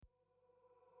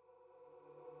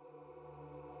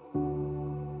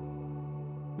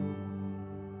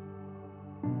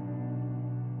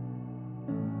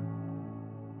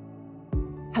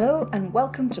Hello and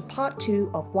welcome to part 2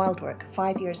 of Wildwork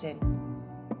 5 years in.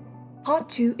 Part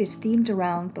 2 is themed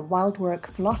around the Wildwork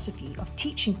philosophy of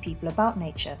teaching people about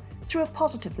nature through a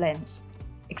positive lens,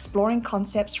 exploring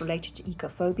concepts related to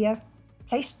ecophobia,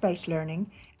 place-based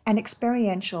learning, and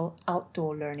experiential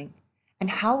outdoor learning, and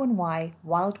how and why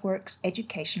Wildwork's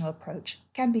educational approach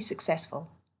can be successful.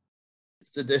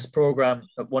 So this program,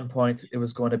 at one point, it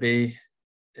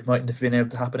mightn't have been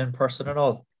able to happen in person at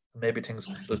all. Maybe things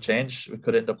could still change. We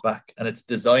could end up back, and it's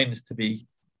designed to be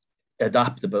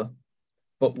adaptable.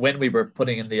 But when we were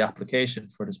putting in the application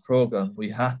for this program,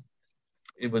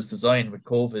 it was designed with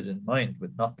COVID in mind,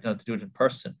 with not being able to do it in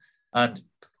person. And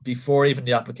before even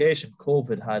the application,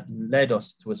 COVID had led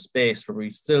us to a space where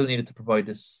we still needed to provide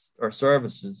our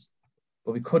services,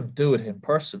 but we couldn't do it in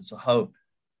person. So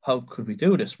how could we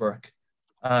do this work?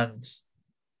 And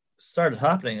started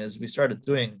happening is we started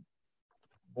doing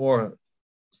more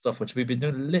stuff, which we've been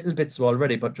doing little bits of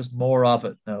already, but just more of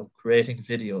it now, creating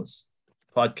videos,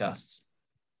 podcasts.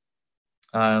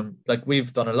 Like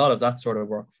we've done a lot of that sort of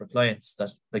work for clients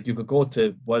that, like, you could go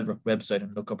to Wildwork website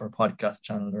and look up our podcast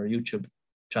channel or YouTube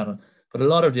channel, but a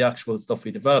lot of the actual stuff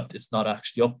we developed, it's not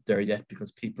actually up there yet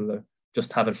because people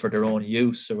just have it for their own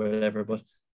use or whatever. But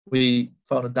we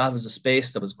found that was a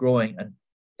space that was growing, and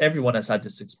everyone has had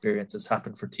this experience. It's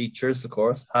happened for teachers, of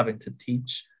course, having to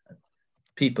teach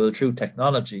people through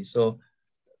technology. So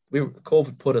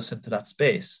COVID put us into that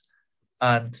space.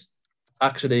 And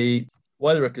actually,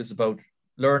 Wildwork is about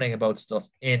learning about stuff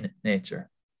in nature.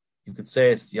 You could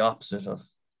say it's the opposite of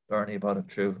learning about it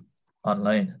through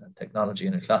online and technology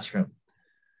in a classroom.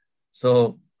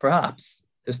 So perhaps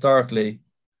historically,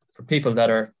 for people that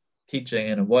are teaching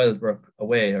in a Wildwork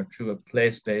way or through a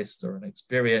place-based or an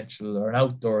experiential or an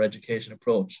outdoor education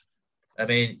approach, I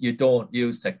mean, you don't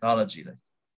use technology. Like,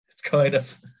 it's kind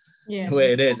of the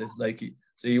way it is. It's like,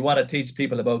 so you want to teach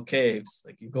people about caves,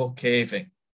 like you go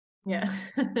caving. Yeah.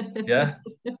 Yeah.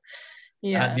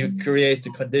 And you create the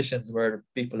conditions where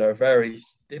people are very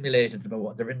stimulated about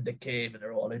what they're in the cave and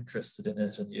they're all interested in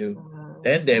it, and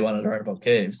then they want to learn about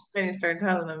caves. Then you start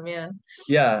telling them,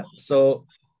 Yeah. So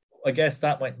I guess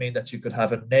that might mean that you could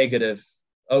have a negative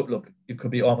outlook. You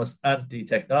could be almost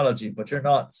anti-technology, but you're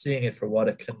not seeing it for what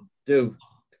it can do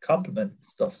to complement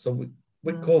stuff. So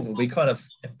with COVID, we kind of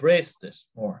embraced it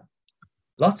more.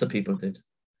 Lots of people did.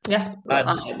 Yeah,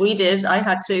 we did. I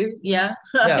had to. Yeah.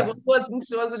 It wasn't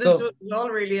at all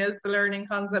really as the learning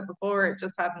concept before. It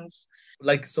just hadn't.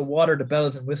 Like, so what are the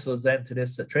bells and whistles then to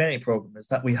this training program is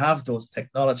that we have those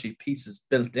technology pieces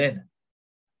built in.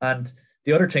 And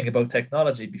the other thing about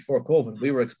technology before COVID,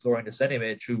 we were exploring this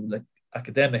anyway through like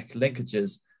academic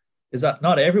linkages, is that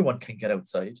not everyone can get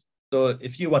outside. So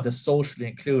if you want to socially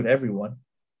include everyone,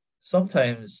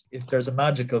 sometimes if there's a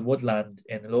magical woodland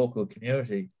in a local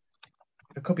community,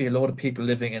 there could be a lot of people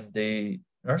living in the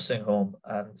nursing home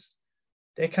and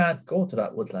they can't go to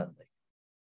that woodland,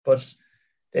 but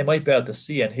they might be able to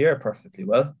see and hear perfectly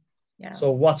well. Yeah. So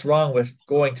what's wrong with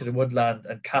going to the woodland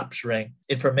and capturing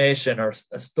information or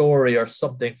a story or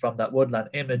something from that woodland,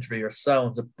 imagery or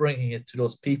sounds, and bringing it to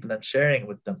those people and sharing it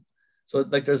with them? So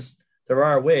like there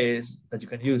are ways that you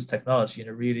can use technology in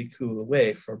a really cool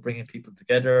way for bringing people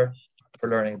together, for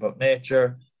learning about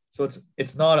nature. So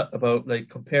it's not about like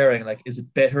comparing, like, is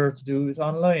it better to do it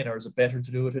online or is it better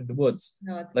to do it in the woods?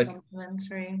 No, it's like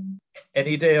complementary.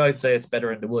 Any day I'd say it's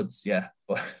better in the woods, yeah,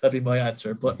 but that'd be my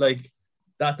answer. But like,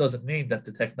 that doesn't mean that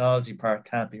the technology part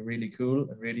can't be really cool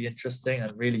and really interesting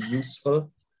and really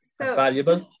useful and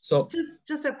valuable. So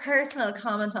just a personal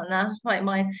comment on that,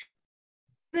 Mike.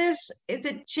 Is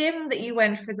it Jim that you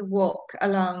went for the walk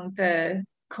along the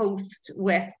coast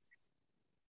with?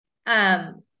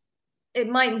 It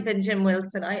mightn't have been Jim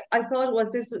Wilson. I thought it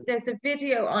was this. There's a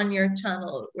video on your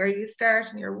channel where you start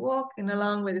and you're walking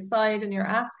along by the side and you're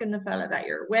asking the fella that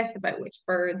you're with about which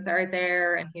birds are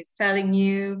there, and he's telling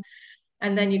you,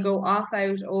 and then you go off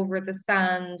out over the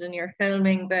sand and you're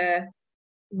filming the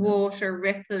water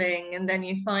rippling, and then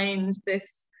you find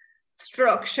this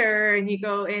structure and you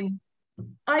go in.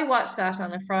 I watched that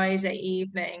on a Friday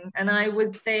evening and I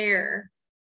was there,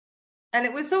 and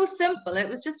it was so simple. It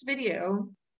was just video.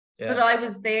 But I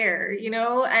was there,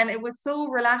 and it was so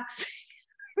relaxing.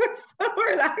 It was so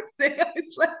relaxing. I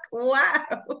was like,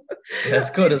 wow.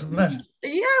 That's good, isn't it? Yeah,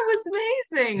 it was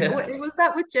amazing. Yeah. Was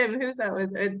that with Jim? Who's that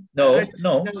with? No.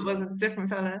 It was a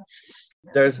different fella.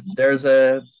 There's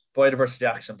a biodiversity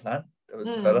action plan that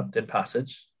was developed in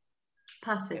Passage,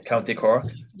 County Cork.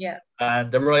 Yeah.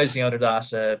 And arising out of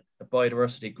that, a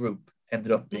biodiversity group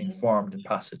ended up being formed in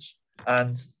Passage.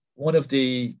 And one of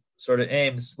the sort of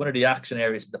aims, one of the action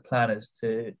areas of the plan is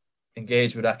to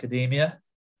engage with academia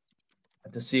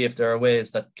and to see if there are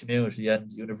ways that community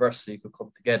and university could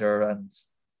come together and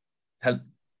help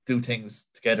do things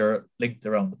together linked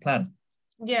around the plan.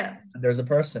 Yeah. And there's a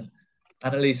person,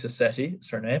 Annalisa Setti is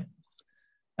her name,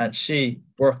 and she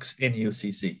works in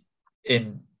UCC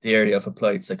in the area of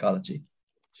applied psychology.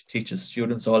 She teaches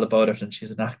students all about it, and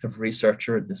she's an active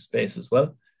researcher in this space as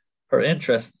well. Her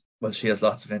interest, well, she has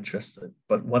lots of interests,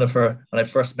 but when I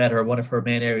first met her, one of her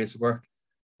main areas of work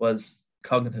was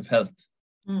cognitive health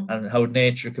and how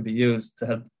nature could be used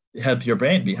to help your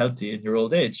brain be healthy in your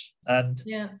old age. And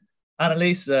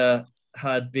Annalisa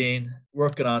had been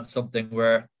working on something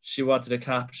where she wanted to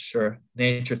capture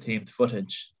nature-themed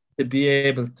footage to be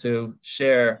able to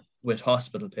share with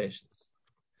hospital patients.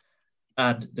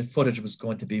 And the footage was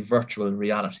going to be virtual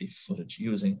reality footage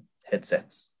using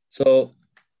headsets. So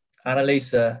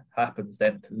Annalisa happens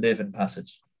then to live in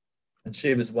Passage. And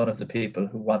she was one of the people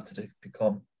who wanted to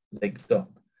become linked up.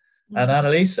 And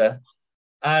Annalisa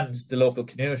and the local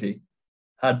community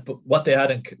had what they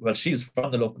had well, she's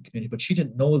from the local community, but she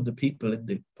didn't know the people in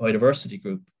the biodiversity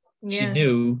group. She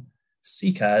knew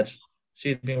CCAD. She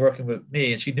had been working with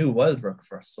me, and she knew Wildwork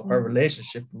first. So her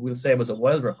relationship, we'll say, was a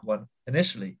Wildwork one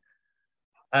initially.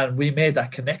 And we made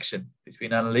that connection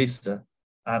between Annalisa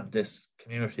and this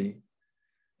community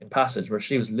in Passage where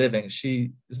she was living.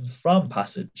 She isn't from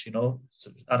Passage, you know.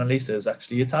 So Annalisa is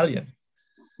actually Italian.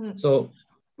 So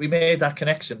we made that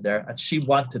connection there, and she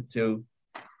wanted to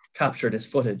capture this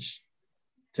footage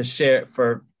to share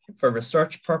for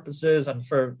research purposes and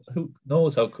for who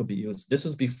knows how it could be used. This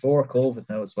was before COVID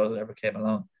now as well ever came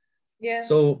along. Yeah.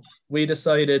 So we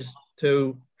decided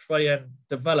to try and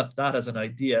develop that as an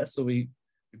idea. So we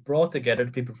brought together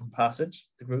the people from Passage,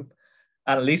 the group.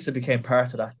 Annalisa became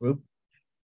part of that group.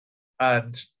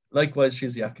 And likewise,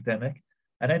 she's the academic.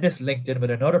 And then this linked in with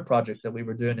another project that we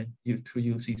were doing through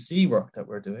UCC work that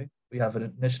we're doing. We have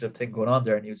an initiative thing going on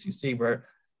there in UCC where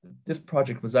this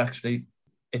project was actually,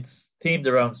 it's themed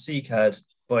around CCAD,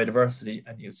 biodiversity,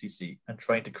 and UCC, and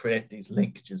trying to create these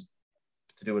linkages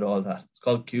to do with all that. It's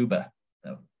called CUBA,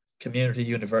 now, Community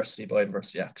University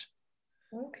Biodiversity Action.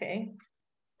 Okay.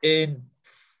 In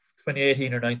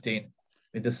 2018 or 19,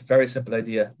 we had this very simple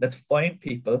idea. Let's find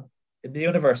people in the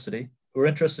university who are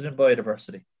interested in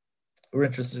biodiversity, who are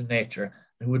interested in nature,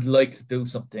 and who would like to do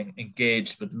something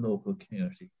engaged with the local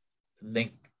community, to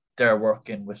link their work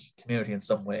in with community in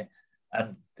some way.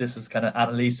 And this is kind of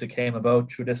Annalisa came about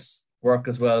through this work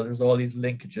as well. There's all these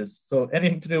linkages. So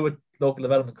anything to do with local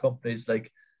development companies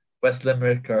like West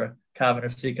Limerick or Cavan or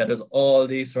CCAD, there's all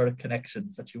these sort of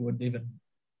connections that you wouldn't even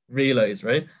realize,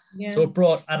 right? Yeah. So it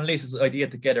brought Annalisa's idea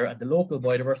together and the local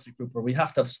biodiversity group where we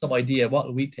have to have some idea, what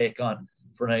will we take on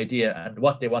for an idea? And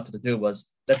what they wanted to do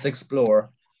was, let's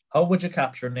explore how would you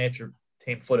capture nature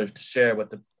team footage to share with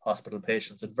the hospital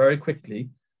patients. And very quickly,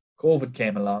 COVID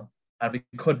came along and we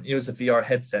couldn't use the VR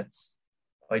headsets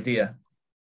idea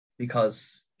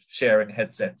because sharing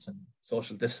headsets and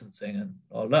social distancing and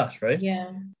all that, right?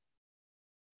 Yeah.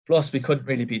 Plus, we couldn't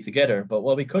really be together, but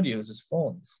what we could use is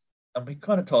phones. And we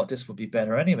kind of thought this would be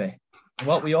better anyway. And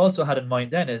what we also had in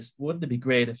mind then is, wouldn't it be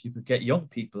great if you could get young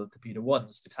people to be the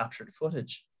ones to capture the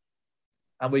footage?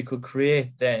 And we could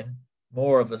create then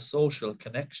more of a social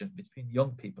connection between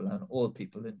young people and old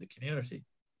people in the community,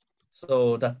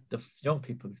 so that the young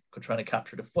people could try to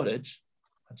capture the footage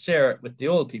and share it with the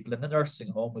old people in the nursing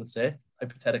home, we'll say,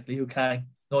 hypothetically, who can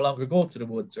no longer go to the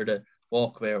woods or the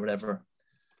walkway or whatever.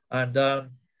 And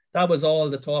that was all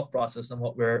the thought process and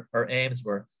what our aims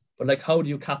were. But like, how do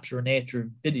you capture a nature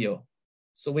video?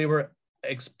 So we were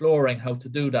exploring how to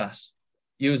do that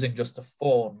using just a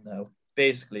phone now,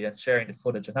 basically, and sharing the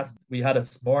footage. And that we had a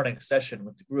morning session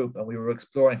with the group and we were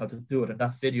exploring how to do it. And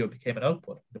that video became an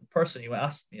output. The person you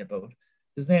asked me about,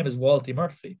 his name is Walty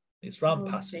Murphy. He's from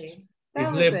Passage.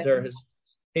 He's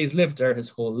lived there his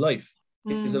whole life.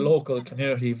 He's a local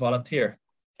community volunteer.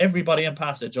 Everybody in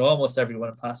Passage, almost everyone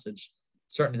in Passage,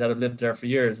 certainly that have lived there for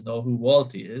years, know who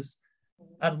Walty is.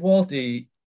 And Walty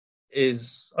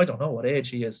is, I don't know what age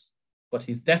he is, but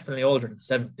he's definitely older than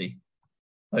 70,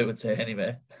 I would say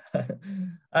anyway.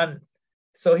 And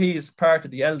so he's part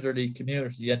of the elderly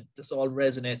community and this all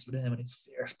resonates with him and he's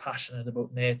fierce, passionate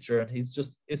about nature. And it's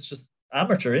just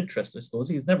amateur interest, I suppose.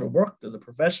 He's never worked as a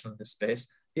professional in this space.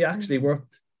 He actually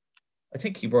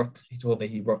he told me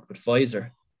he worked with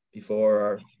Pfizer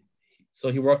before.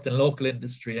 So he worked in local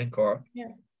industry in Cork.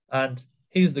 Yeah. And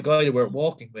he's the guy that we're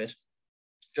walking with,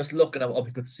 just looking at what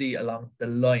we could see along the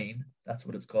line, that's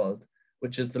what it's called,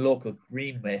 which is the local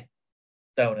greenway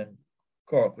down in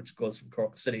Cork, which goes from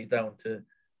Cork City down to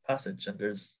Passage, and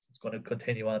it's going to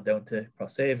continue on down to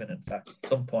Crosshaven. In fact, at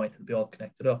some point it'll be all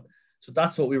connected up. So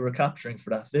that's what we were capturing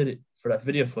for that for that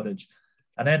video footage.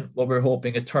 And then what we're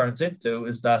hoping it turns into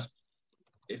is that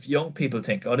if young people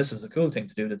think, oh, this is a cool thing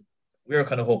to do, that we're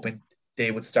kind of hoping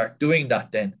they would start doing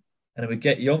that then. And it would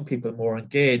get young people more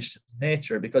engaged in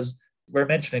nature, because we're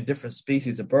mentioning different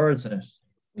species of birds in it.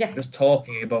 Yeah. Just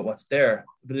talking about what's there.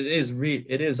 But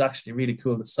it is actually really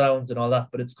cool, the sounds and all that,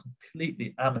 but it's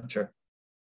completely amateur,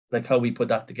 like how we put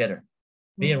that together.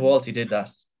 Me and Walty did that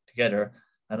together,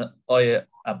 and I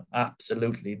am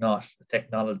absolutely not a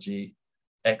technology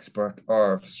expert,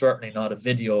 or certainly not a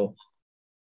video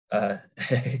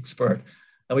expert.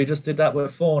 And we just did that with a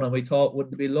phone, and we thought,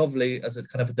 wouldn't it be lovely as it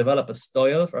kind of develop a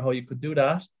style for how you could do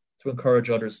that to encourage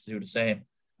others to do the same.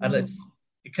 And it's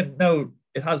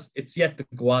yet to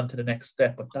go on to the next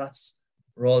step, but that's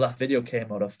where all that video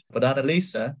came out of. But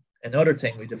Annalisa, another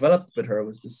thing we developed with her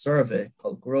was this survey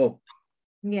called Grow,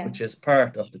 which is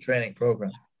part of the training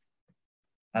program.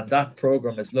 And that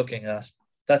program is looking at,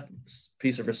 that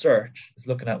piece of research is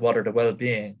looking at what are the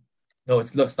well-being. No,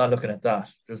 it's not looking at that.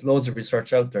 There's loads of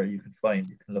research out there you can find,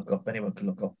 you can look up, anyone can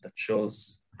look up, that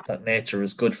shows that nature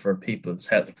is good for people's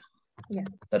health. Yeah.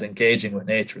 That engaging with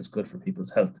nature is good for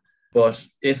people's health. But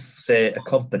if, say, a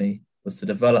company was to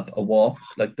develop a walk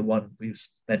like the one we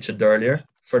mentioned earlier,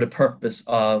 for the purpose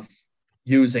of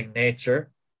using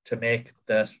nature to make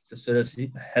that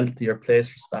facility a healthier place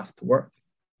for staff to work,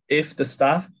 if the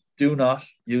staff do not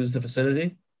use the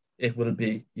facility, it will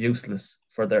be useless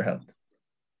for their health.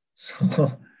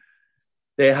 So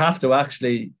they have to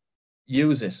actually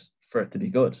use it for it to be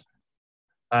good.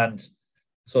 And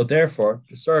so therefore,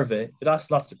 the survey, it asks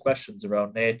lots of questions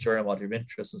around nature and what your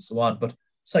interests and so on. But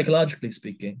psychologically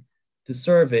speaking, the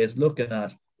survey is looking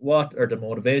at what are the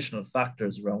motivational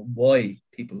factors around why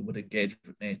people would engage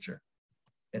with nature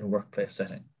in a workplace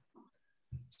setting.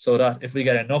 So that if we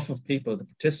get enough of people to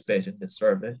participate in this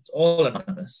survey, it's all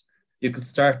anonymous, you could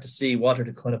start to see what are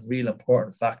the kind of real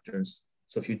important factors.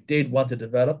 So if you did want to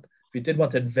develop, if you did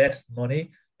want to invest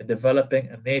money in developing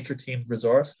a nature-themed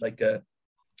resource, like a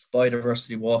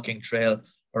biodiversity walking trail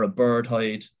or a bird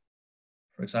hide,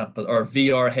 for example, or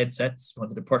VR headsets, you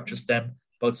wanted to purchase them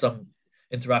about some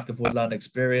interactive woodland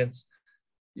experience,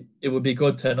 it would be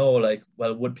good to know, like,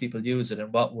 well, would people use it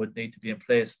and what would need to be in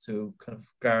place to kind of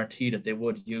guarantee that they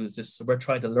would use this. So we're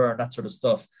trying to learn that sort of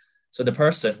stuff. So the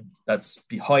person that's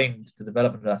behind the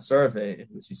development of that survey in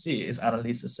UCC is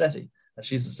Annalisa Setti. And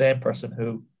she's the same person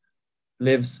who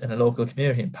lives in a local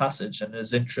community in Passage and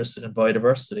is interested in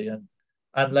biodiversity.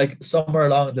 And like somewhere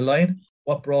along the line,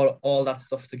 what brought all that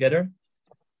stuff together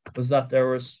was that there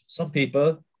was some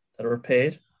people that were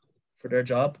paid for their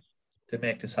job to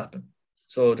make this happen.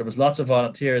 So there was lots of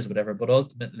volunteers, whatever, but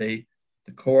ultimately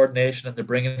the coordination and the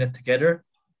bringing it together,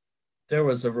 there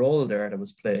was a role there that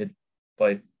was played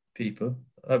by people.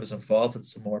 I was involved with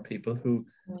some more people who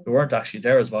weren't actually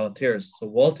there as volunteers. So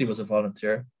Walty was a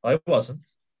volunteer. I wasn't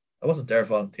there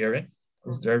volunteering. I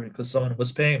was there because someone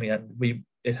was paying me, and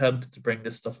it helped to bring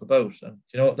this stuff about. And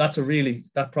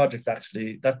that project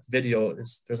actually, that video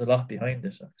there's a lot behind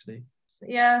it actually.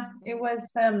 Yeah, it was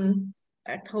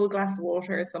a cold glass of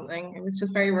water or something. It was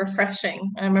just very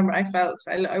refreshing. I remember I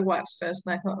watched it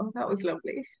and I thought, oh, that was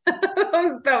lovely.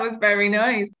 that was very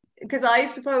nice. Because I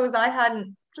suppose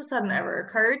hadn't ever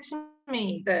occurred to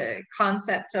me the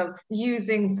concept of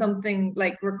using something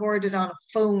like recorded on a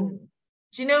phone.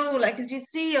 Do you know, like, as you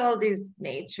see all these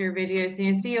nature videos and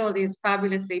you see all these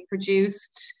fabulously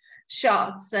produced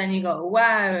shots and you go,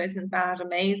 wow, isn't that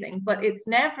amazing? But it's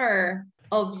never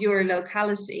of your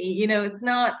locality, you know, it's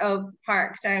not of the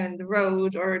park down the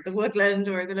road or the woodland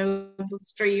or the local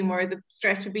stream or the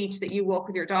stretch of beach that you walk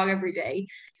with your dog every day.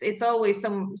 It's always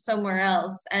somewhere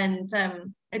else, and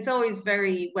it's always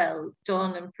very well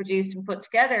done and produced and put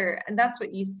together, and that's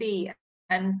what you see.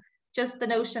 And just the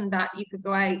notion that you could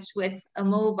go out with a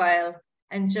mobile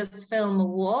and just film a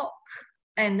walk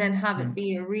and then have it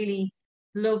be a really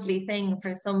lovely thing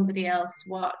for somebody else to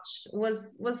watch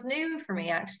was new for me,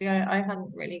 actually. I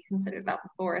hadn't really considered that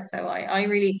before. So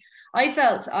I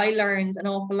felt I learned an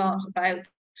awful lot about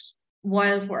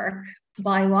wild work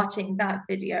by watching that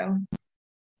video.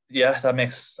 Yeah, that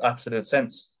makes absolute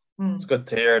sense. It's good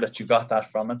to hear that you got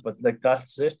that from it, but like,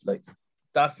 that's it. Like,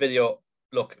 that video,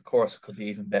 look, of course it could be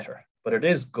even better, but it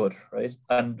is good, right?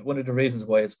 And one of the reasons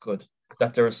why it's good is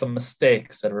that there were some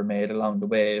mistakes that were made along the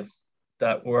way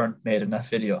that weren't made in that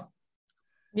video.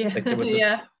 Yeah, like there was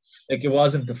yeah. Like, it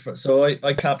wasn't the first. So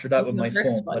I captured that with my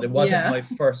phone, but it wasn't my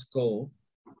first go.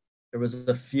 There was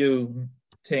a few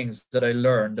things that I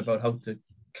learned about how to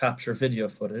capture video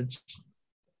footage.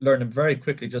 Learned them very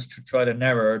quickly, just to try to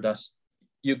narrow that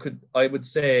you could. I would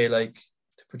say, like,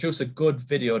 to produce a good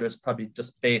video, there's probably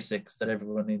just basics that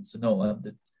everyone needs to know.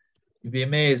 And you'd be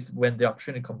amazed when the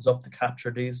opportunity comes up to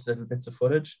capture these little bits of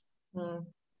footage.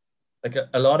 Like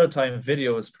a lot of time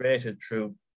video is created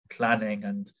through planning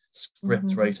and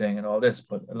script writing and all this,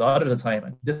 but a lot of the time,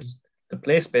 and this is the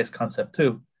place-based concept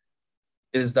too,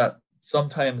 is that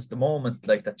sometimes the moment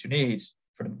like that you need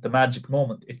for the magic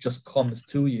moment, it just comes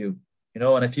to you,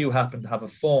 and if you happen to have a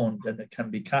phone, then it can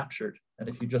be captured. And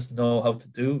if you just know how to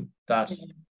do that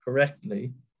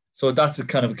correctly. So that's a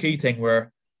kind of a key thing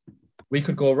where we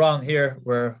could go wrong here,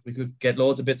 where we could get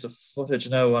loads of bits of footage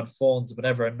now on phones,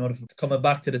 whatever. And coming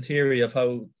back to the theory of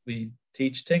how we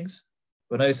teach things,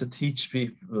 when I used to teach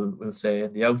people, we'll say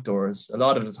in the outdoors, a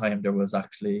lot of the time there was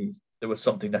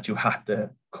something that you had to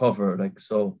cover. Like,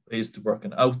 so I used to work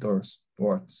in outdoor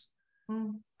sports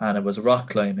and it was rock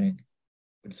climbing,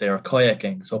 we'll say, or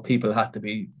kayaking. So people had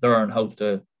to learn how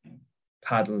to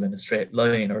paddle in a straight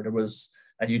line,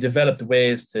 and you developed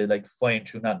ways to like fine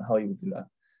tune that and how you would do that.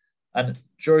 And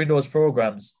during those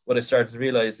programs, what I started to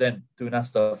realize then doing that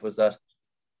stuff was that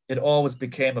it always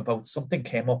became about something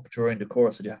came up during the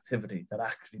course of the activity that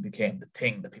actually became the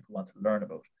thing that people wanted to learn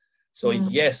about. So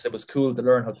yes, it was cool to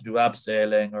learn how to do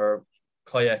abseiling or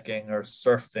kayaking or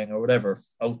surfing or whatever,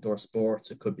 outdoor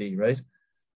sports it could be, right?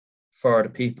 For the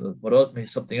people. But ultimately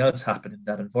something else happened in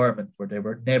that environment where they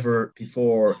were never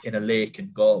before in a lake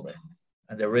in Galway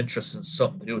and they were interested in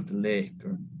something to do with the lake,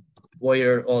 or why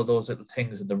are all those little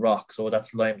things in the rocks? So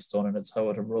that's limestone and it's how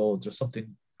it erodes, or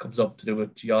something comes up to do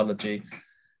with geology.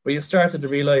 But you started to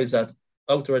realize that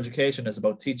outdoor education is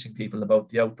about teaching people about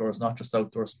the outdoors, not just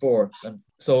outdoor sports. And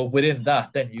so within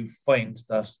that, then you find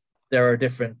that there are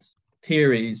different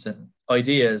theories and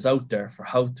ideas out there for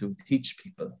how to teach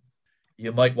people.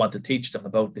 You might want to teach them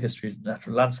about the history of the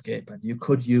natural landscape, and you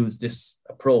could use this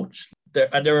approach.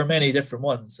 There are many different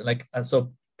ones. And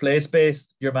so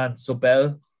place-based, your man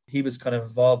Sobel, he was kind of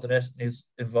involved in it. He was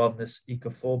involved in this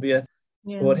ecophobia.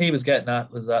 Yeah. But what he was getting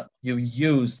at was that you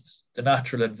used the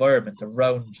natural environment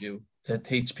around you to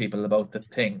teach people about the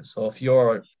thing. So if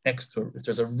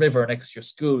there's a river next to your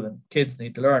school and kids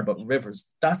need to learn about rivers,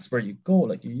 that's where you go.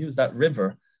 Like, you use that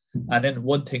river, and then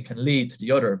one thing can lead to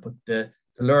the other. But the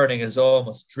learning is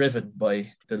almost driven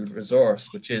by the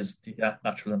resource, which is the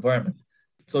natural environment.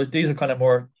 So these are kind of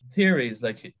more theories.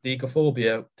 Like the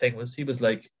ecophobia thing he was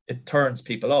like, it turns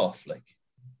people off, like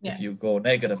if you go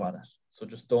negative on it. So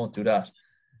just don't do that.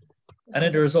 And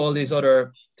then there's all these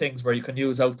other things where you can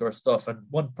use outdoor stuff. And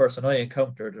one person I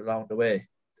encountered along the way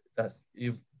that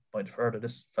you might have heard of,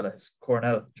 this fella is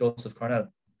Joseph Cornell.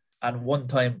 And one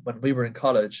time when we were in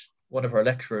college, one of our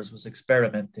lecturers was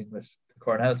experimenting with the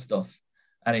Cornell stuff.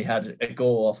 And he had a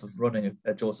go off of running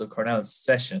a Joseph Cornell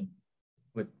session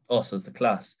with us as the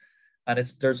class. And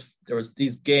there was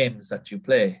these games that you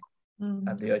play.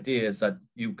 And the idea is that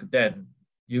you could then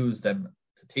use them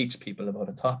to teach people about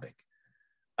a topic.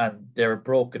 And they're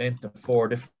broken into 4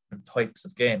 different types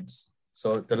of games.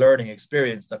 So the learning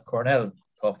experience that Cornell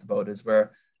talked about is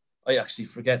where, I actually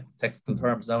forget the technical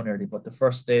terms now nearly, but the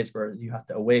first stage where you have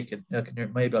to awaken,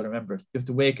 maybe I'll remember it, you have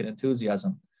to awaken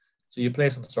enthusiasm. So you play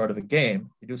some sort of a game,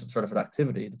 you do some sort of an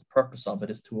activity. The purpose of it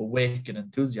is to awaken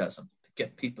enthusiasm, to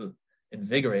get people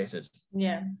invigorated.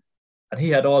 Yeah. And he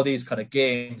had all these kind of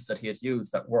games that he had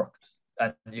used that worked,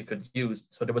 and you could use.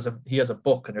 So he has a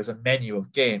book, and there's a menu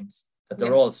of games that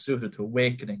they're all suited to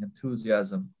awakening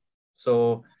enthusiasm.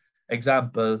 So,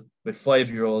 example, with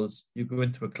 5-year-olds, you go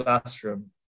into a classroom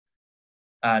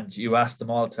and you ask them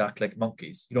all to act like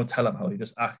monkeys. You don't tell them how, you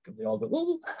just act, and they all go,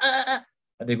 ooh, ah,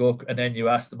 and they go, and then you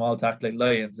ask them all to act like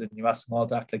lions, and you ask them all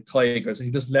to act like tigers, and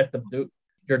you just let them do.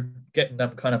 You're getting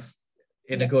them kind of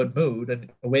in a good mood and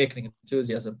awakening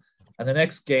enthusiasm. And the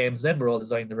next games then were all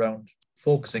designed around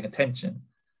focusing attention.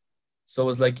 So it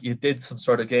was like you did some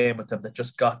sort of game with them that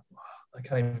just got, I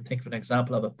can't even think of an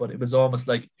example of it, but it was almost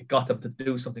like it got them to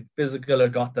do something physical or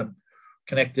got them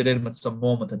connected in with some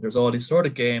moment. And there's all these sort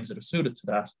of games that are suited to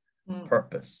that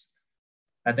purpose.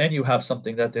 And then you have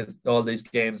something that there's all these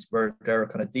games where they're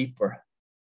kind of deeper,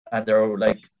 and they're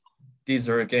like, these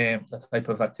are a game, that type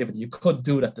of activity. You couldn't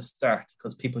do it at the start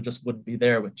because people just wouldn't be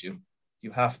there with you.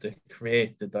 You have to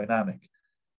create the dynamic.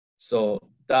 So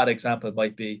that example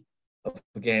might be of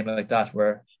a game like that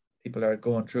where people are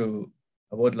going through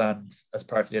a woodland as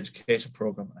part of the education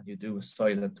program, and you do a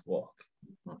silent walk.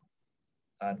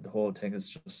 And the whole thing is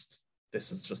just,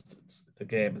 the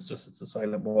game is just, it's a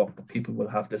silent walk, but people will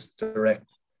have this direct,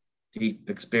 deep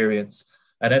experience.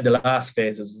 And then the last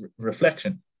phase is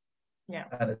reflection. Yeah.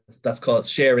 And that's called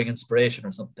sharing inspiration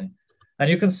or something. And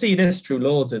you can see this through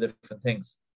loads of different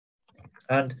things.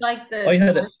 And like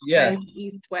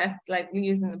east west, like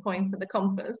using the points of the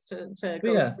compass to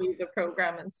go through the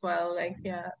program as well. Like,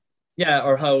 yeah. Yeah,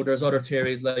 or how there's other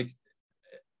theories like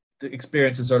the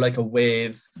experiences are like a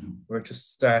wave where it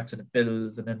just starts and it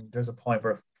builds, and then there's a point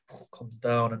where it comes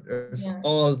down, and there's Yeah.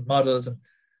 all models.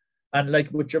 And like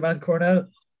with your man Cornell,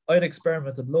 I'd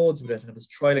experimented loads with it, and it was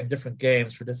trialing different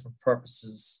games for different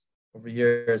purposes over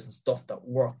years and stuff that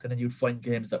worked. And then you'd find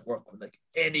games that work with like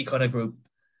any kind of group.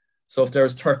 So if there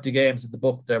was 30 games in the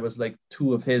book, there was like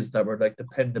two of his that were like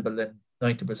dependable in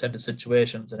 90% of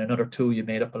situations, and another two you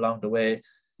made up along the way.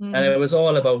 And it was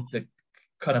all about the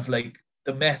kind of like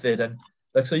the method. And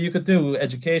like, so you could do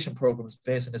education programs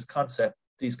based on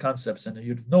these concepts, and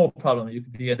you'd no problem. You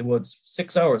could be in the woods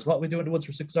 6 hours. What we do in the woods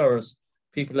for 6 hours?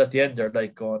 People at the end are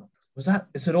like going,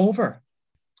 is it over?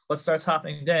 What starts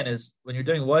happening then is when you're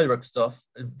doing wild work stuff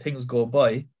and things go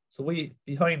by. So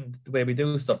behind the way we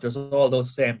do stuff, there's all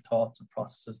those same thoughts and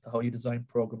processes to how you design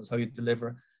programs, how you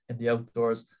deliver in the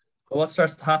outdoors. But what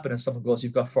starts to happen is someone goes,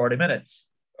 you've got 40 minutes,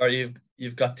 or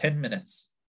you've got 10 minutes.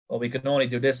 Or we can only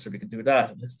do this, or we can do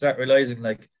that. And they start realizing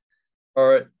like,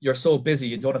 or you're so busy,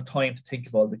 you don't have time to think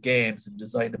of all the games and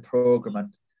design the program.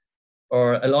 And,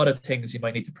 or a lot of things you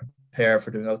might need to prepare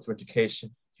for doing outdoor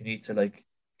education. You need to like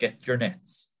get your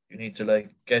nets. You need to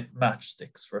like get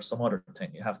matchsticks for some other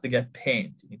thing. You have to get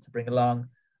paint. You need to bring along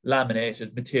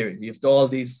laminated material. You have all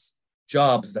these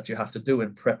jobs that you have to do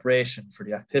in preparation for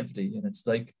the activity. And it's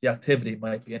like the activity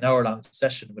might be an hour-long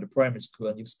session with a primary school,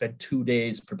 and you've spent 2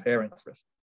 days preparing for it.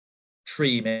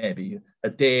 3 maybe, a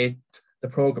day the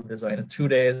program design, and 2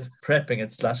 days prepping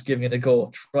it / giving it a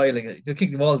go, trialing it. You're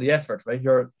thinking of all the effort, right?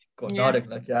 You're going nodding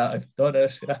like, yeah, I've done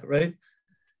it, yeah, right?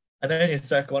 And then you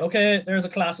start going, okay, there's a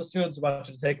class of students who want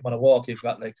you to take them on a walk. You've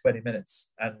got like 20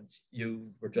 minutes, and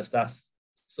you were just asked.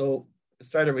 So I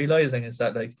started realizing is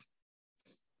that like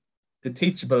the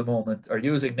teachable moment, or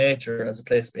using nature as a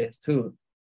place-based tool,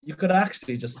 you could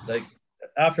actually just like,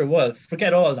 after a while,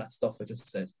 forget all that stuff I just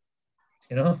said,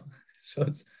 you know? So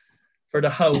it's for the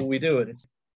how we do it. It's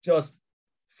just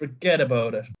forget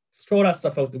about it. Just throw that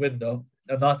stuff out the window.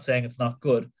 I'm not saying it's not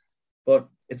good, but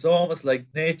it's almost like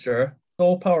nature,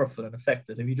 so powerful and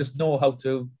effective. If you just know how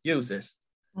to use it,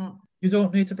 you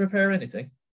don't need to prepare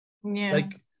anything. Yeah.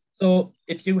 Like, so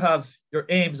if you have your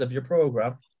aims of your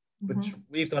program, which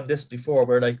we've done this before,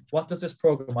 we're like, what does this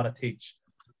program want to teach?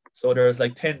 So there's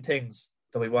like 10 things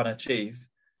that we want to achieve.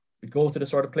 We go to the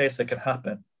sort of place that can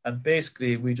happen. And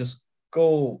basically we just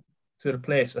go to the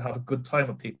place and have a good time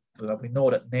with people. And we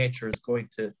know that nature is going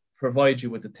to provide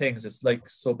you with the things. It's like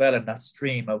Sobel and that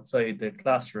stream outside the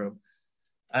classroom.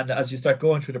 And as you start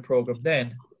going through the program,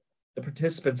 then the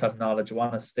participants have knowledge,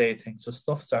 want to stay things. So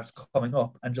stuff starts coming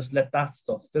up, and just let that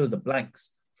stuff fill the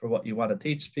blanks for what you want to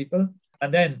teach people.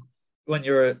 And then when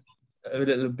you're a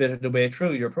little bit of the way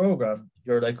through your program,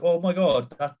 you're like, oh my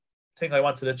God, that thing I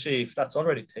wanted to achieve, that's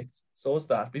already ticked. So is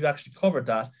that. We've actually covered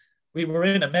that. We were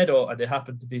in a meadow, and there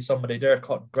happened to be somebody there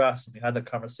cutting grass, and we had a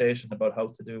conversation about how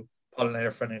to do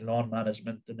pollinator-friendly lawn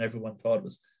management, and everyone thought it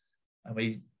was, and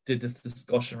we did this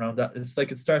discussion around that. It's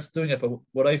like it starts doing it, but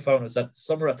what I found was that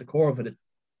somewhere at the core of it,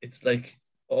 it's like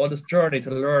all this journey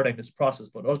to learning, this process,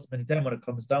 but ultimately then what it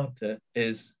comes down to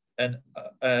is an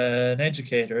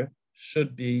educator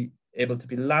should be able to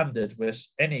be landed with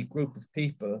any group of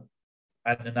people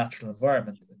and the natural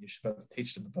environment, and you should be able to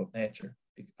teach them about nature,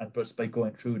 and just by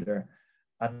going through there,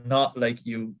 and not like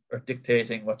you are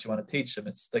dictating what you want to teach them.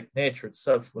 It's like nature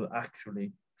itself will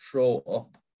actually throw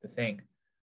up the thing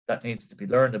that needs to be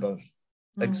learned about.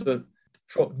 Like, so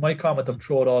my comment of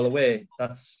throw it all away,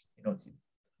 that's, you know, I'm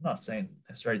not saying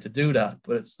necessarily to do that,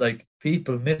 but it's like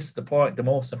people miss the point, the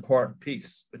most important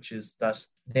piece, which is that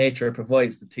nature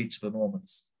provides the teachable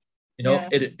moments. You know,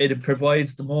 it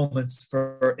provides the moments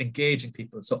for engaging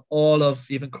people. So all of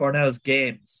even Cornell's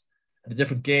games and the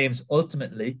different games,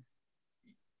 ultimately,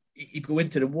 you go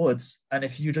into the woods, and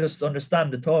if you just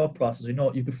understand the thought process, you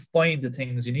know, you could find the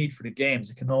things you need for the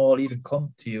games. It can all even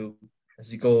come to you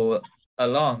as you go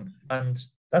along. And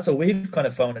that's what we've kind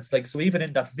of found. It's like, so even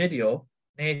in that video,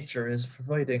 nature is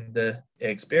providing the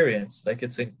experience. Like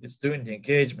it's doing the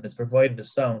engagement, it's providing the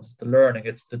sounds, the learning,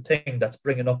 it's the thing that's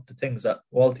bringing up the things that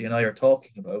Walty and I are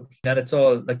talking about. And it's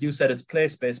all, like you said, it's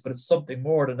place-based, but it's something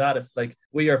more than that. It's like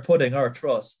we are putting our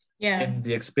trust in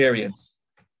the experience.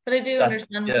 But I do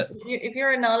understand this. If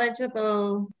you're a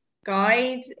knowledgeable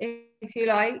guide, if you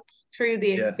like, through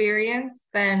the experience,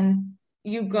 then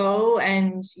you go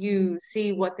and you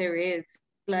see what there is.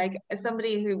 Like, as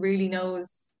somebody who really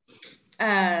knows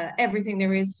everything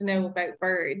there is to know about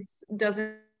birds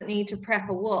doesn't need to prep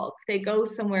a walk. They go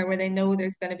somewhere where they know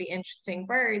there's going to be interesting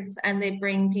birds, and they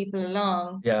bring people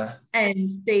along. Yeah.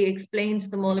 And they explain to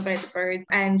them all about the birds,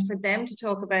 and for them to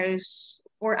talk about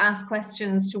or ask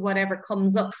questions to whatever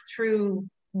comes up through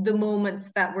the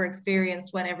moments that were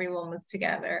experienced when everyone was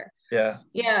together. Yeah.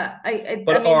 Yeah. I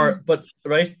But mean,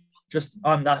 right, just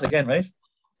on that again, right?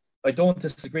 I don't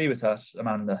disagree with that,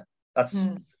 Amanda. That's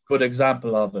a good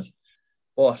example of it.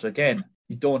 But again,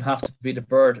 you don't have to be the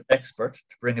bird expert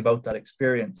to bring about that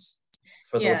experience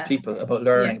for those people about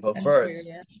learning about birds.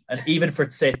 Yeah. And even for,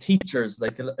 say, teachers,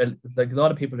 like a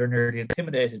lot of people are nearly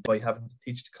intimidated by having to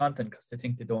teach the content because they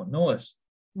think they don't know it.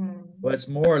 But it's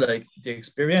more like the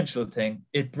experiential thing.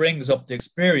 It brings up the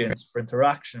experience for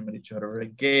interaction with each other. It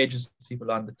engages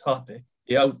people on the topic.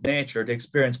 The out nature, the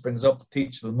experience brings up the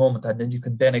teachable moment, and then you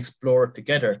can then explore it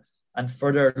together. And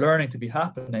for their learning to be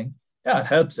happening, yeah, it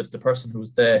helps if the person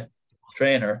who's the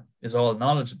trainer is all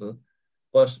knowledgeable.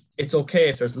 But it's okay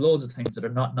if there's loads of things that are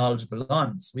not knowledgeable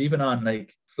on. So even on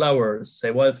like flowers,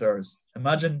 say wildflowers,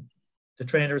 imagine the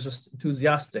trainer is just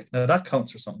enthusiastic. Now that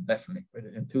counts for something, definitely, right?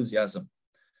 Enthusiasm.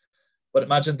 But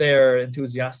imagine they're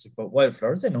enthusiastic about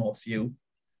wildflowers. They know a few,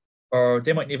 or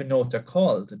they mightn't even know what they're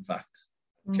called, in fact.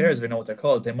 Who cares if they know what they're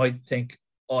called? They might think,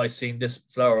 oh, I've seen this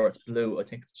flower, it's blue. I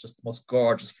think it's just the most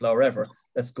gorgeous flower ever.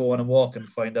 Let's go on a walk and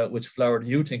find out which flower do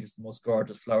you think is the most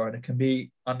gorgeous flower. And it can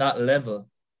be on that level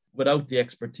without the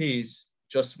expertise,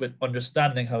 just with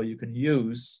understanding how you can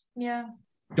use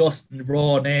just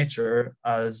raw nature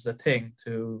as a thing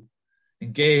to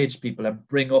engage people and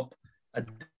bring up a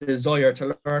desire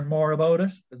to learn more about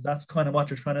it, because that's kind of what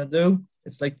you're trying to do.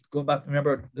 It's like going back,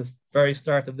 remember this very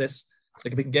start of this, it's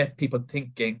like if we can get people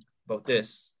thinking about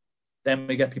this, then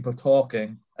we get people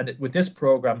talking. And with this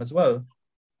program as well,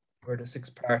 where the 6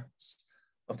 parts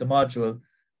of the module,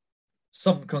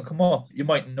 something can come up. You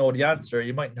mightn't know the answer,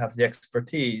 you mightn't have the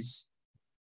expertise.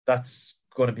 That's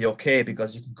going to be okay,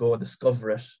 because you can go and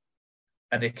discover it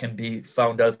and it can be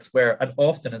found elsewhere. And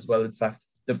often as well, in fact,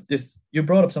 you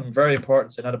brought up something very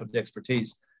important, saying that about the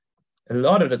expertise. A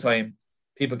lot of the time,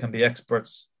 people can be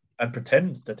experts and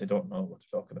pretend that they don't know what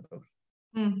they're talking about.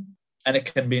 And it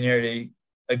can be nearly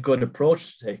a good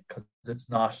approach to take, because it's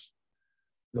not,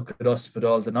 look at us with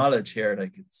all the knowledge here.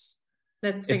 Like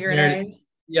let's figure it out.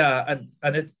 Yeah,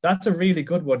 and that's a really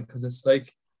good one, because it's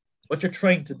like what you're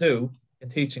trying to do in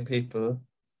teaching people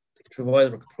through the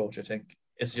Wildwork approach, I think,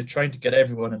 is you're trying to get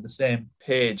everyone on the same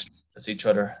page as each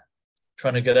other,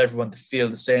 trying to get everyone to feel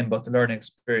the same about the learning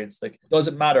experience. Like, it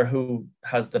doesn't matter who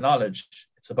has the knowledge,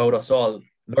 it's about us all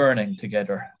learning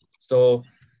together. So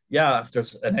yeah, if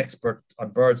there's an expert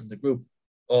on birds in the group,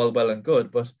 all well and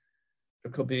good, but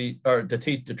there could be, or the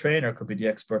trainer could be the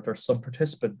expert, or some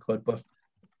participant could, but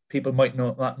people might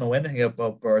not know anything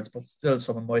about birds, but still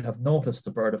someone might have noticed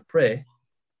the bird of prey.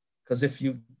 Because if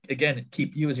you, again,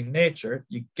 keep using nature,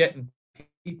 you get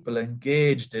people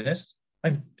engaged in it.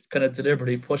 I'm kind of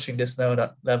deliberately pushing this now at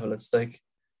that level. It's like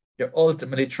you're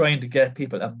ultimately trying to get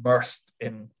people immersed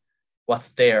in what's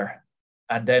there,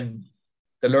 and then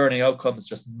the learning outcomes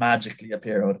just magically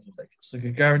appear out of it. Like, it's like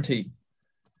a guarantee.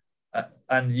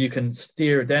 And you can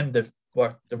steer then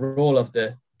what the role of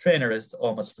the trainer is to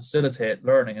almost facilitate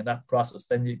learning in that process.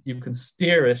 Then you can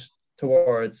steer it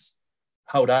towards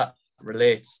how that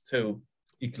relates to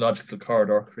ecological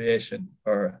corridor creation,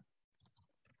 or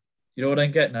you know what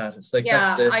I'm getting at? It's like,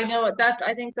 I know that.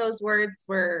 I think those words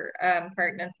were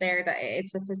pertinent there. That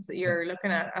you're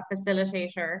looking at a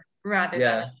facilitator rather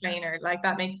than a trainer. Like,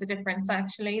 that makes a difference,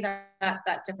 actually.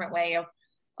 That different way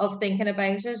of thinking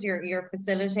about it. You're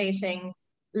facilitating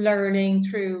learning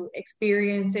through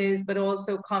experiences, but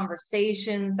also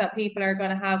conversations that people are going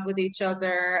to have with each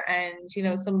other, and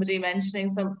somebody mentioning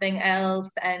something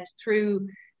else, and through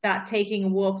that taking a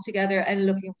walk together and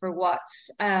looking for what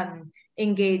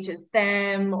engages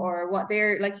them, or what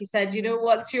they're, like you said,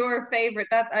 what's your favorite.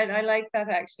 That I like that,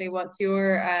 actually. What's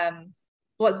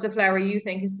the flower you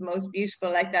think is the most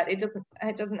beautiful? Like that, it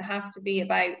doesn't have to be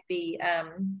about the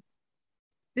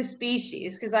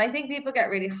species, because I think people get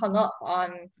really hung up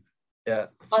on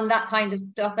that kind of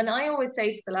stuff. And I always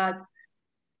say to the lads,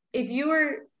 if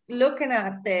you're looking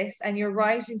at this and you're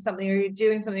writing something, or you're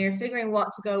doing something, you're figuring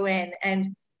what to go in, and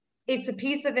it's a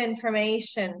piece of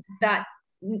information that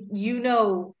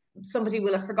somebody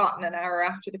will have forgotten an hour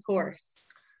after the course,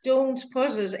 don't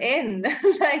put it in.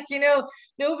 Like,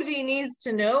 nobody needs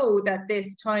to know that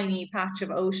this tiny patch of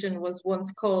ocean was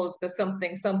once called the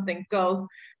something Gulf,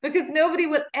 because nobody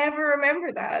will ever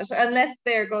remember that unless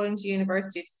they're going to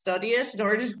university to study it in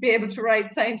order to be able to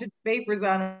write scientific papers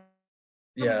on it.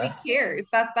 Nobody cares.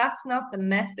 That's not the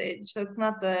message. That's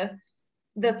not the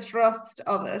thrust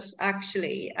of it,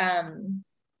 actually.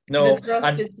 No, the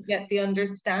thrust is to get the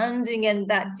understanding and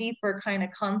that deeper kind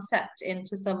of concept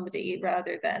into somebody,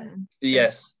 rather than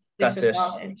the bit That's of it.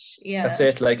 knowledge. That's Yeah.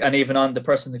 it. Like, and even on the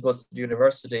person that goes to the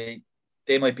university,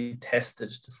 they might be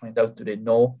tested to find out do they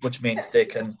know, which means they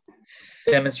can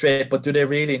demonstrate, but do they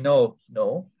really know?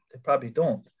 No, they probably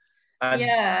don't. And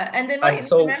Yeah. And they and mightn't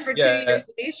so remember 2 years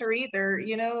yeah, later either,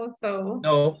 so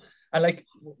no, and like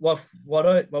what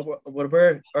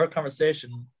we're our conversation,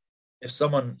 if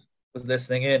someone was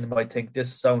listening in might think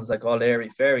this sounds like all airy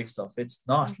fairy stuff. It's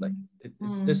not like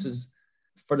this mm, is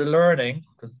for the learning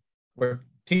because we're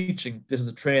teaching. This is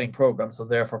a training program, so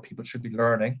therefore people should be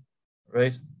learning,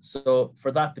 right? So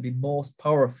for that to be most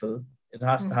powerful, it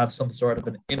has to mm, have some sort of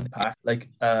an impact, like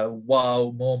a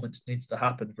wow moment needs to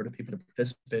happen for the people to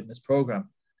participate in this program.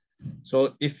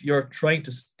 So if you're trying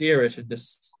to steer it in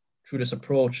this through this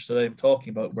approach that I'm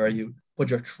talking about, where you put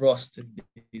your trust in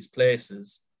these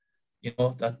places,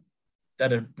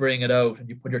 that bring it out, and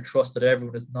you put your trust that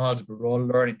everyone is knowledgeable, we're all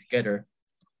learning together.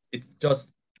 It's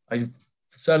just I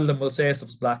seldom will say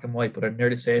stuff's black and white, but I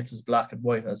nearly say it's as black and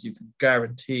white as you can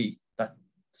guarantee that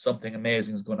something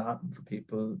amazing is going to happen for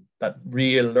people, that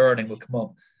real learning will come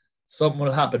up. Something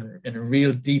will happen in a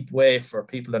real deep way for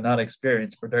people that are not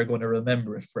experienced, where they're going to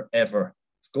remember it forever.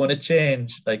 It's going to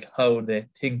change like how they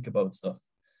think about stuff.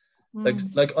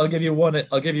 Like I'll give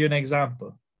you an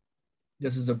example.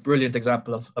 This is a brilliant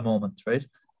example of a moment, right?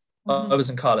 I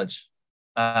was in college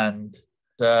and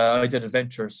I did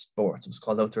adventure sports. It was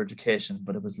called outdoor education,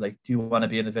 but it was like, do you want to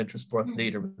be an adventure sports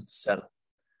leader? Was the sell.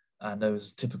 And I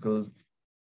was typical,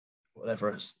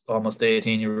 whatever, almost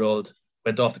 18-year-old,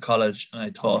 went off to college and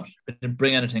I thought, I didn't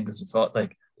bring anything because I thought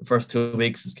like the first 2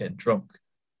 weeks is getting drunk.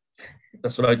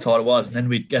 That's what I thought it was. And then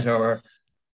we'd get our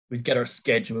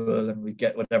schedule and we'd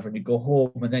get whatever and you'd go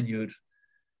home and then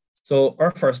so our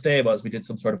first day was we did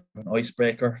some sort of an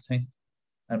icebreaker thing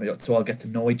and we got to all get to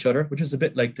know each other, which is a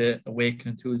bit like the awaken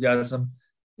enthusiasm.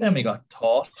 Then we got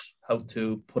taught how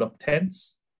to put up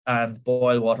tents and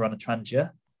boil water on a Trangia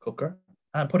cooker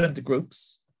and put it into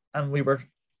groups. And we were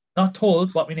not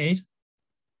told what we need.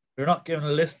 We were not given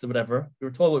a list of whatever. We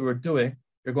were told what we were doing.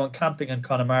 You're going camping in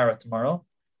Connemara tomorrow.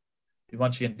 We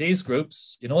want you in these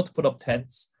groups. You know what to put up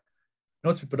tents. You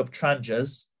know what to put up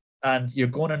Trangias. And you're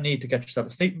going to need to get yourself a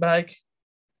sleeping bag,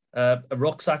 a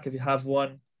rucksack if you have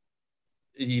one.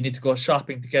 You need to go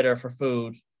shopping together for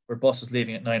food. Our bus is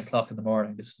leaving at 9 o'clock in the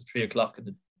morning. This is 3 o'clock in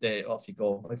the day. Off you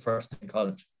go. My first day in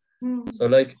college. So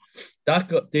like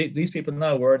these people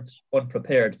now weren't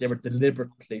unprepared. They were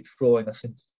deliberately throwing us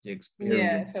into the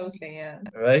experience. Yeah, totally. Yeah.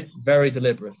 Right? Very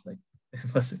deliberate. Like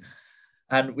it was,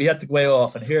 and we had to go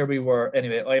off. And here we were.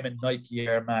 Anyway, I'm in Nike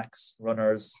Air Max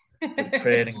runners with a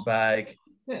training bag.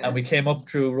 And we came up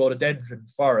through rhododendron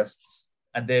forests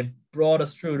and they brought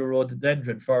us through the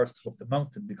rhododendron forest up the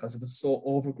mountain because it was so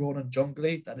overgrown and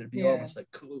jungly that it'd be almost like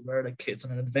cool, we're the kids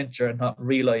on an adventure and not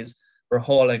realize we're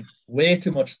hauling way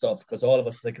too much stuff because all of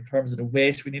us, like in terms of the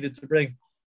weight we needed to bring.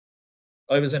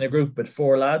 I was in a group with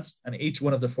 4 lads and each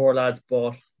one of the 4 lads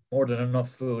bought more than enough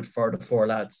food for the 4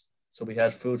 lads. So we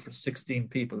had food for 16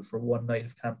 people for one night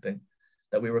of camping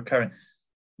that we were carrying.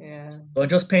 Yeah. So I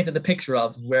just painted the picture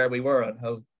of where we were and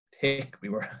how thick we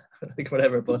were, like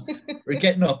whatever. But we're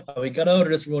getting up and we got out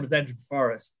of this rhododendron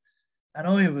forest and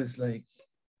I was like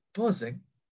buzzing.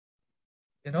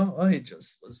 I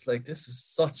just was like, this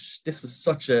was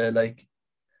such a like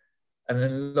an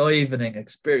enlivening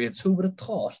experience. Who would have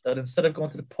thought that instead of going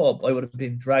to the pub, I would have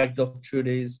been dragged up through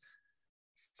these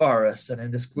forests and in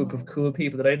this group of cool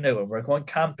people that I knew, and we're going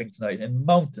camping tonight in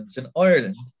mountains in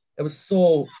Ireland. It was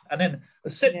so, and then I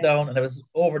was sitting down and I was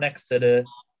over next to the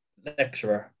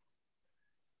lecturer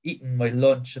eating my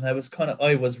lunch and I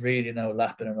was really now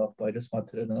lapping it up. I just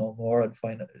wanted to know more and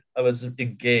find out. I was an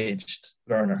engaged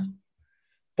learner,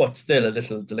 but still a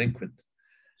little delinquent.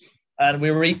 And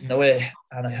we were eating away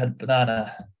and I had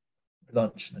banana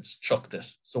lunch and I just chucked it.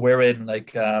 So we're in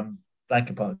like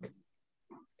Blankapog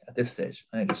at this stage.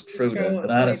 And I just threw the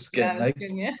banana skin.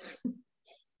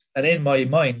 And in my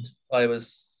mind, I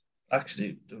was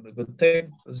actually doing a good thing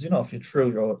because if you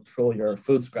throw your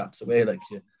food scraps away, like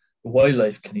the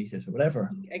wildlife can eat it or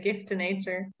whatever. A gift to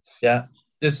nature. Yeah,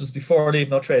 this was before Leave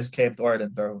No Trace came to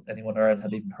Ireland or anyone in Ireland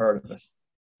had even heard of it.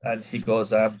 And he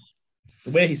goes, the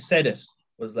way he said it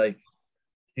was like,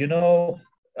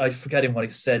 I forget what he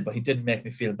said, but he didn't make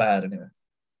me feel bad anyway.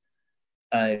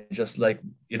 And just like,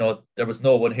 there was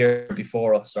no one here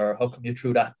before us, or how come you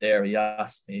threw that there? He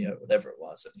asked me, or whatever it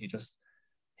was, and he just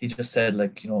said,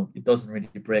 like, it doesn't really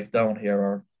break down here,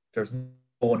 or there's no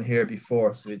one here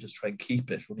before, so we just try and keep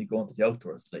it when we go into the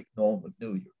outdoors. Like, no one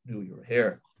knew you were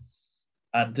here.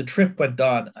 And the trip went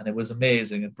on, and it was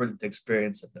amazing and brilliant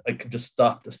experience. I can just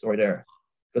stop the story there,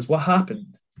 because what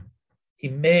happened? he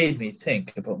made me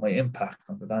think about my impact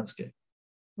on the landscape.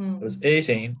 I was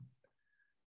 18.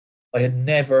 I had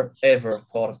never, ever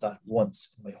thought of that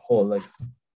once in my whole life.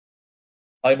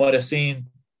 I've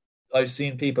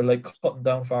seen people like cutting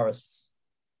down forests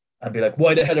and be like,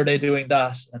 why the hell are they doing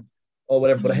that? And or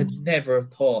whatever. But I had never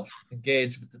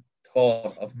engaged with the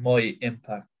thought of my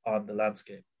impact on the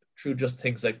landscape through just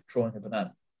things like throwing a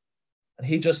banana. And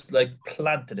he just like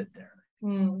planted it there.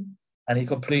 And he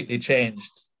completely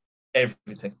changed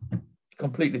everything. He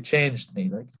completely changed me,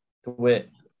 like the way.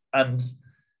 And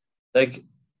like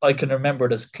I can remember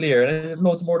this clear, and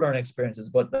loads more learning experiences,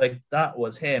 but like that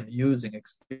was him using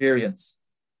experience,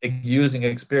 like, using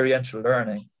experiential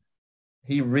learning.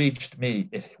 He reached me.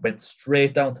 It went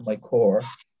straight down to my core,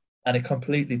 and it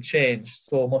completely changed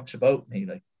so much about me.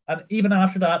 Like, and even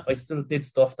after that, I still did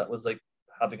stuff that was like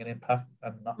having an impact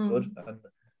and not good, and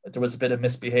there was a bit of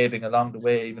misbehaving along the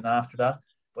way even after that.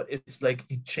 But it's like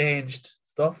he changed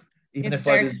stuff. Even if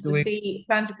I was doing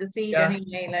planted the seed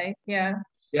anyway, like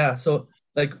yeah. So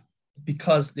like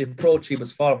because the approach he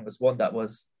was following was one that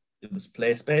was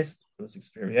place based, it was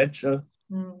experiential.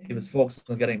 He was focused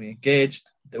on getting me engaged.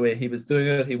 The way he was doing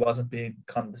it, he wasn't being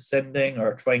condescending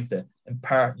or trying to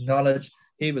impart knowledge.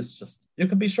 He was just, you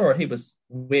can be sure he was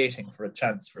waiting for a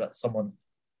chance for someone.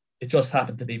 It just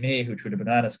happened to be me who threw the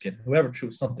banana skin. Whoever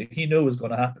threw something, he knew was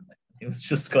going to happen. He was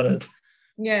just going to.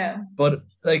 Yeah. But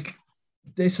like,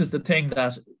 this is the thing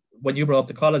that when you brought up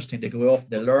the college thing, they go off,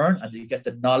 they learn, and you get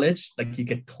the knowledge. Like you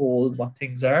get told what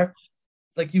things are.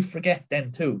 Like you forget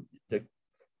then too.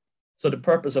 So the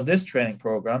purpose of this training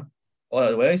program,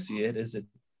 the way I see it, is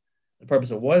the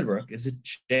purpose of Wildwork is it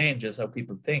changes how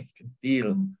people think and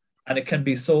feel. And it can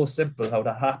be so simple how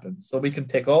that happens. So we can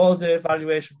take all the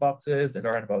evaluation boxes, they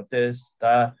learn about this,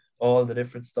 that, all the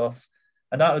different stuff.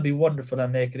 And that would be wonderful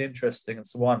and make it interesting and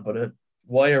so on. But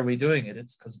why are we doing it?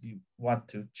 It's because we want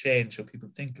to change how people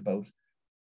think about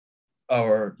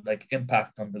our like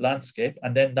impact on the landscape.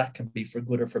 And then that can be for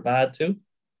good or for bad too.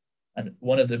 And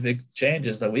one of the big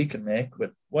changes that we can make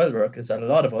with Wildwork is that a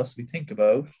lot of us, we think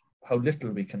about how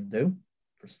little we can do.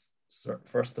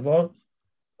 First of all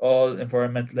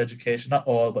environmental education, not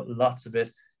all, but lots of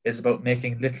it is about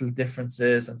making little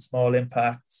differences and small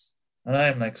impacts. And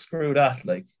I'm like, screw that.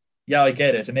 Like, yeah, I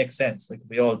get it. It makes sense. Like, if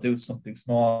we all do something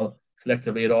small,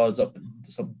 collectively, it all adds up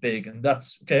into something big. And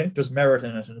that's okay. There's merit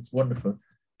in it and it's wonderful.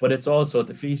 But it's also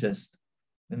defeatist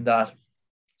in that.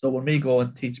 So when we go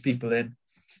and teach people in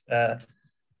a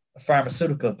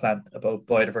pharmaceutical plant about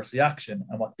biodiversity action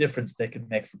and what difference they can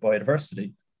make for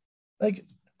biodiversity, like,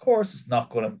 of course,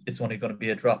 it's only going to be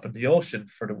a drop in the ocean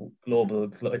for the global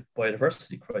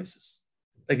biodiversity crisis.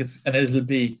 Like it'll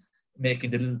be making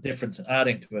the little difference and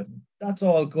adding to it. And that's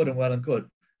all good and well and good.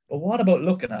 But what about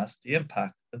looking at the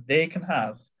impact that they can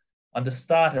have on the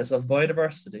status of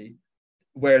biodiversity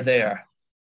where they are?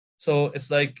 So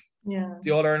it's like the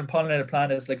All Ireland Pollinator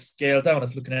Plan is like scaled down.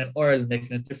 It's looking at Ireland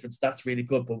making a difference. That's really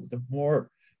good. But the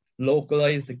more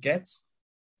localized it gets,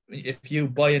 if you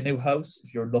buy a new house,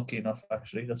 if you're lucky enough,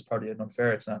 actually, that's probably an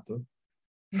unfair example.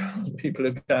 People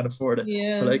who can't afford it.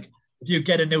 Yeah. But like, if you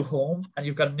get a new home and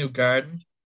you've got a new garden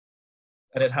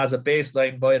and it has a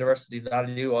baseline biodiversity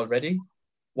value already,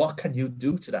 what can you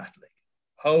do to that? Like,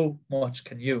 how much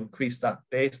can you increase that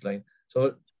baseline?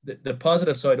 So the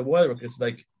positive side of Wildwork, it's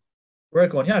like, we're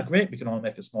going, yeah, great, we can all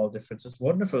make a small difference. It's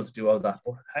wonderful to do all that.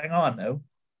 But hang on now.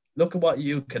 Look at what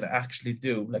you can actually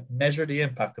do, like measure the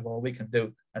impact of what we can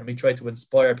do. And we try to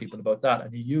inspire people about that.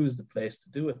 And you use the place to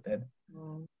do it then.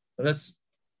 But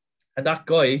and that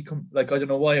guy, like, I don't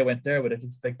know why I went there with it.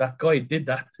 It's like that guy did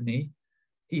that to me.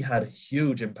 He had a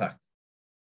huge impact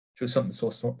through something so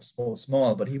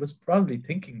small, but he was probably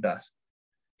thinking that.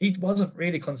 He wasn't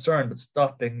really concerned with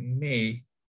stopping me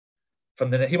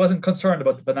he wasn't concerned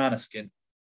about the banana skin.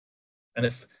 And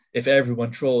if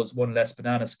everyone throws one less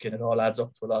banana skin, it all adds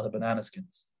up to a lot of banana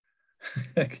skins.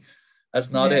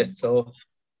 That's not it. So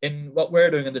in what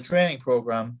we're doing in the training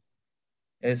program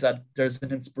is that there's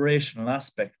an inspirational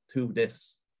aspect to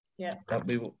this. Yeah. That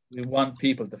we want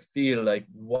people to feel like,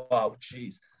 wow,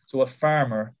 geez. So a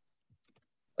farmer,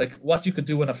 like what you could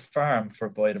do on a farm for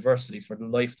biodiversity, for the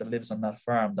life that lives on that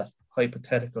farm, that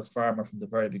hypothetical farmer from the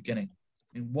very beginning,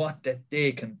 and what that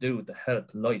they can do to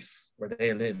help life where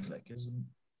they live, like, isn't,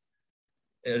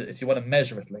 if you want to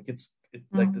measure it, like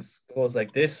like this goes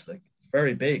like this, like it's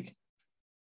very big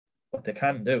what they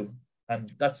can do.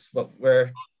 And that's what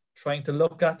we're trying to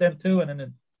look at them too. And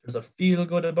then there's a feel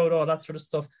good about all that sort of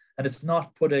stuff. And it's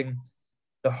not putting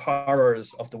the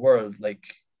horrors of the world like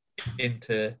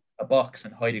into a box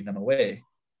and hiding them away.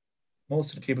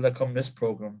 Most of the people that come in this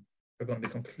program are going to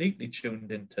be completely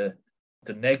tuned into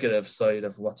the negative side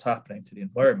of what's happening to the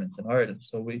environment in Ireland.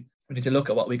 So we need to look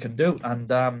at what we can do.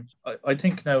 And I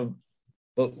think now,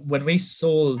 but when we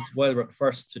sold Wildwork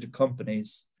first to the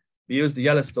companies, we used the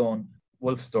Yellowstone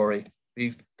wolf story.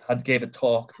 We gave a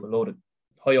talk to a load of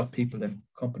high up people in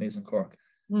companies in Cork.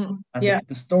 And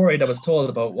the story that was told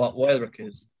about what Wildwork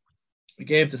is, we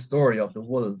gave the story of the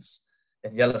wolves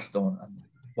in Yellowstone and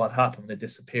what happened. They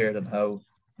disappeared and how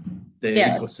the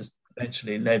ecosystem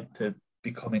eventually led to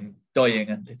dying,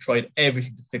 and they tried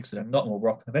everything to fix it and nothing would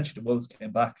work. And eventually the wolves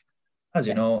came back, as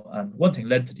you know, and one thing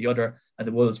led to the other, and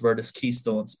the wolves were this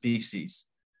keystone species.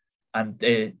 And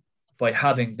they, by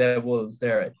having their wolves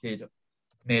there, it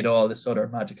made all this other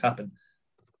magic happen.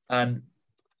 And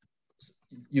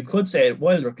you could say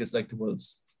Wildwork is like the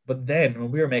wolves, but then when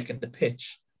we were making the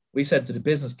pitch, we said to the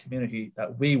business community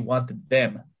that we wanted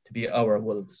them to be our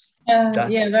wolves.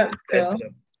 That's cool.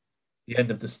 The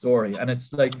end of the story. And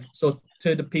it's like, so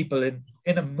to the people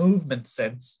in a movement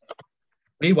sense,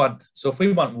 if we want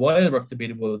Wildwork to be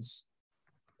the wolves,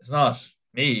 it's not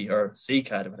me or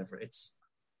CCAD or whatever,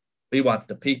 we want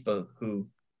the people who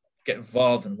get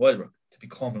involved in Wildwork to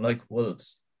become like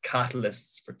wolves,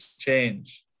 catalysts for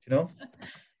change, you know?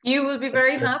 You will be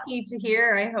very happy to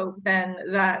hear, I hope, then,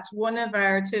 that one of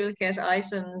our toolkit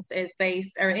items is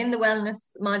based, or in the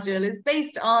wellness module, is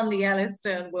based on the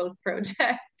Yellowstone Wolf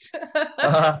Project.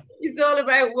 It's all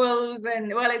about wolves,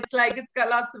 and well, it's got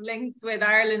lots of links with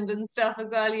Ireland and stuff as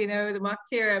well, you know, the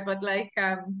Mochtira, but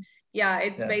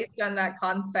it's based on that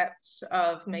concept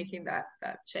of making that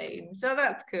change. So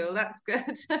that's cool. That's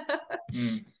good.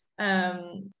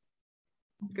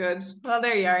 Good. Well,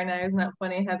 there you are now. Isn't that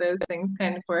funny how those things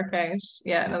kind of work out?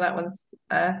 Yeah, no, that one's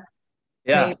No,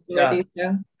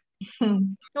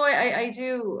 I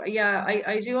do. Yeah,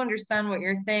 I do understand what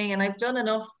you're saying, and I've done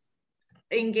enough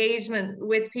engagement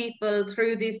with people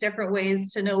through these different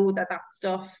ways to know that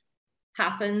stuff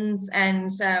happens. And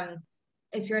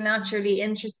if you're naturally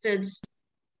interested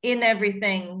in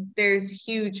everything, there's a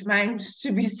huge amount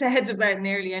to be said about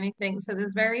nearly anything. So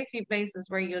there's very few places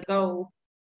where you'll go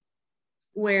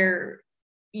where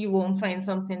you won't find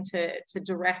something to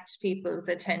direct people's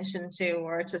attention to,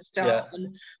 or to stop,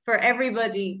 and for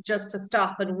everybody just to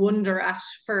stop and wonder at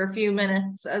for a few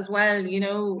minutes as well, you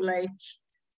know, like,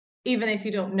 even if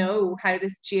you don't know how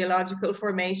this geological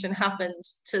formation happened,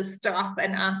 to stop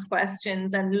and ask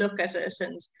questions and look at it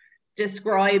and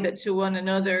describe it to one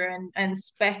another and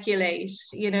speculate,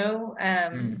 you know.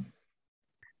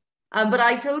 But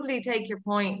I totally take your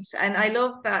point, and I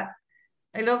love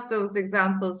those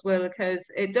examples, Will,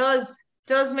 because it does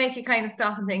make you kind of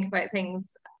stop and think about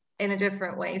things in a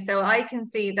different way. So I can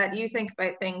see that you think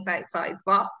about things outside the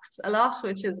box a lot,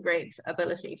 which is a great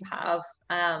ability to have.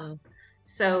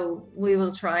 So we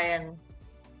will try and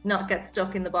not get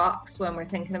stuck in the box when we're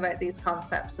thinking about these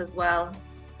concepts as well.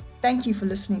 Thank you for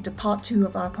listening to part 2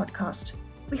 of our podcast.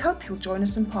 We hope you'll join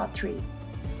us in part 3.